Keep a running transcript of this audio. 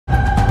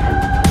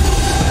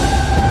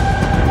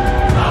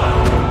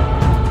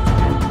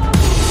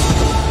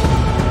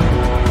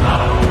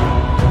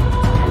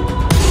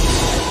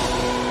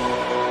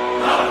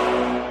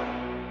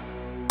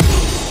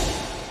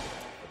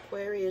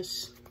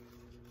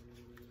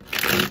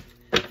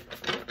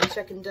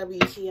Checking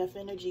WTF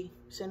energy.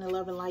 Sending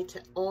love and light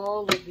to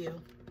all of you.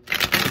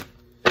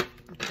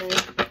 Okay?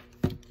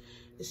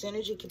 This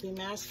energy can be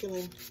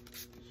masculine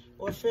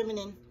or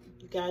feminine.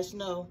 You guys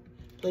know.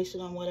 Place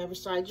it on whatever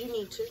side you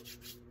need to.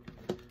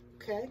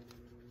 Okay?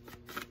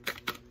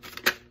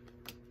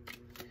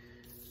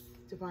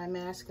 Divine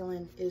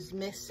masculine is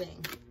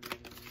missing.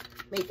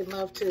 Making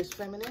love to his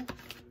feminine.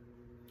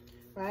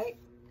 Right?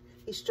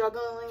 He's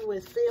struggling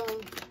with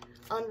feeling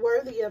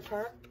unworthy of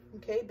her.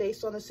 Okay?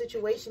 Based on the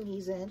situation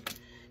he's in.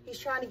 He's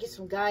trying to get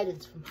some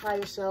guidance from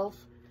higher self,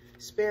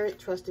 spirit,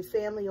 trusted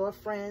family or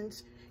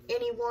friends.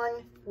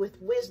 Anyone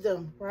with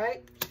wisdom,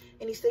 right?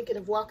 And he's thinking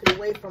of walking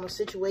away from a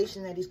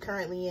situation that he's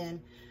currently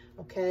in.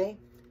 Okay?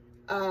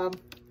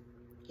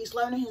 He's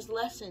learning his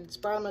lessons.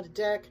 Bottom of the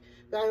deck.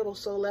 Valuable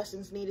soul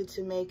lessons needed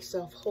to make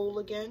self whole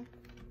again.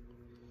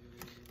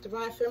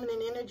 Divine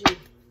feminine energy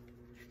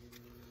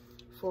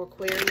for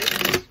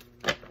Aquarius.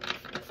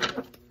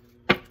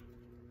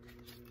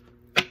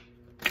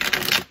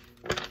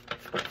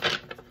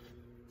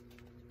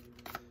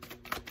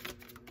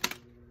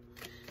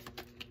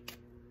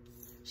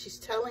 She's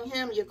telling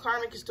him your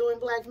karmic is doing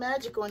black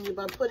magic on you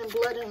by putting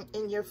blood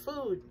in your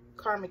food.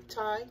 Karmic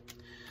tie.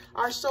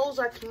 Our souls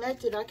are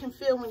connected. I can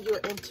feel when you're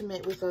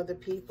intimate with other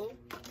people.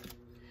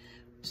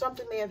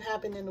 Something may have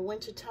happened in the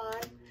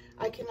wintertime.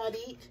 I cannot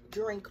eat,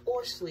 drink,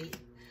 or sleep.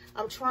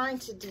 I'm trying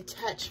to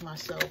detach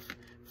myself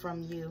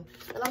from you.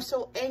 And I'm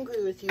so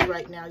angry with you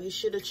right now. You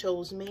should have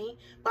chose me.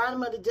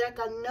 Bottom of the deck,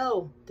 I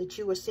know that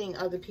you were seeing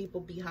other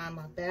people behind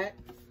my back.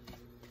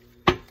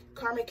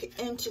 Karmic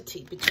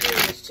entity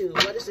between these two.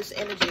 What is this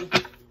energy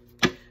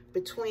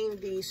between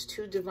these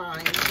two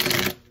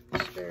divines?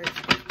 Spirit.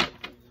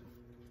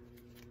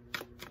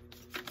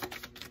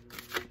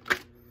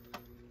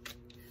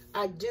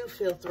 I do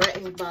feel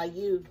threatened by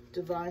you,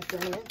 divine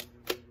feminine.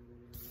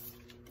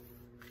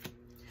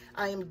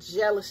 I am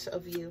jealous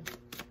of you.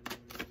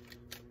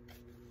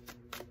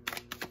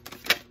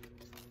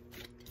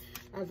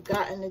 I've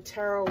gotten a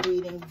tarot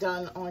reading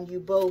done on you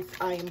both.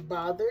 I am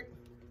bothered.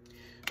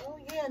 Oh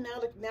yeah,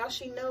 now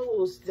she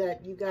knows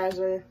that you guys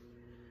are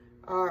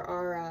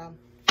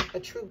a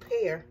true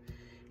pair.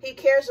 He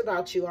cares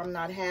about you. I'm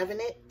not having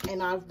it,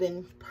 and I've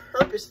been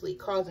purposely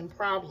causing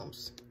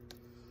problems.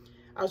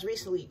 I was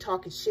recently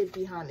talking shit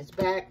behind his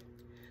back.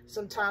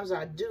 Sometimes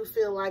I do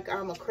feel like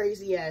I'm a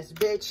crazy ass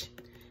bitch.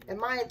 And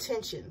my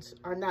intentions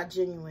are not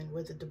genuine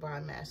with the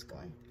divine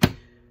masculine.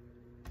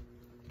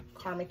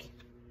 Karmic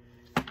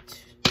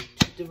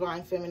to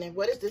divine feminine.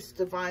 What is this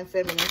divine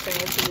feminine saying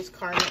to this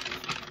karmic?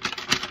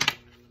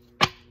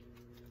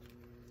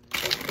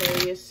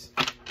 Aquarius.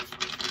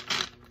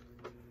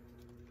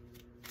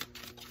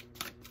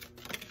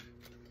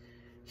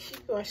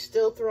 You are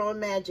still throwing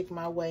magic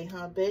my way,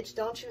 huh, bitch?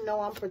 Don't you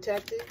know I'm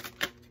protected?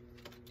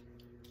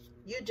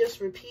 You're just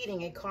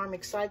repeating a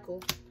karmic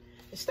cycle.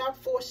 And stop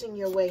forcing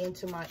your way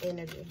into my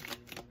energy.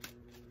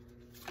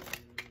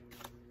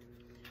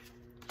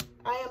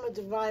 I am a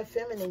divine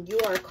feminine. You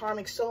are a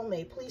karmic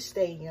soulmate. Please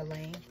stay in your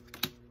lane.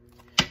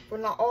 For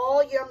now,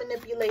 all your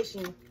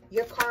manipulation,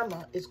 your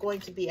karma is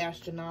going to be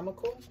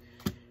astronomical.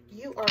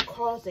 You are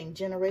causing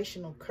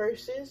generational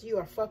curses. You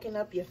are fucking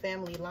up your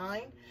family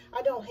line.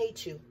 I don't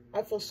hate you.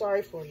 I feel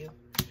sorry for you.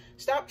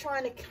 Stop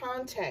trying to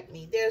contact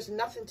me. There's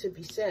nothing to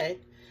be said.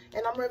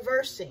 And I'm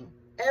reversing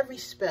every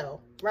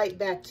spell right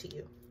back to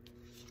you.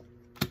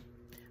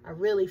 I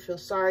really feel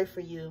sorry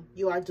for you.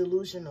 You are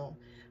delusional.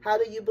 How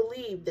do you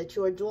believe that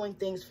you are doing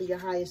things for your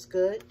highest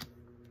good?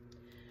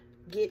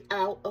 Get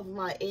out of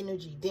my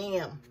energy.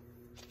 Damn.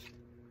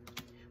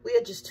 We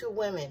are just two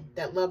women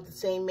that love the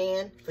same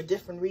man for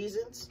different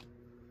reasons.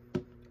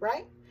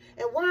 Right?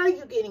 And why are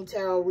you getting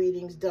tarot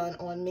readings done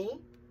on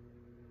me?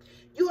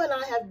 You and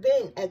I have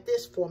been at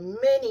this for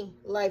many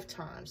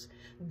lifetimes.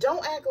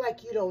 Don't act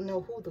like you don't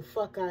know who the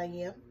fuck I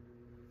am.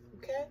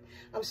 Okay?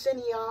 I'm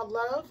sending y'all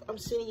love. I'm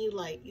sending you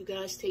light. You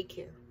guys take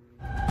care.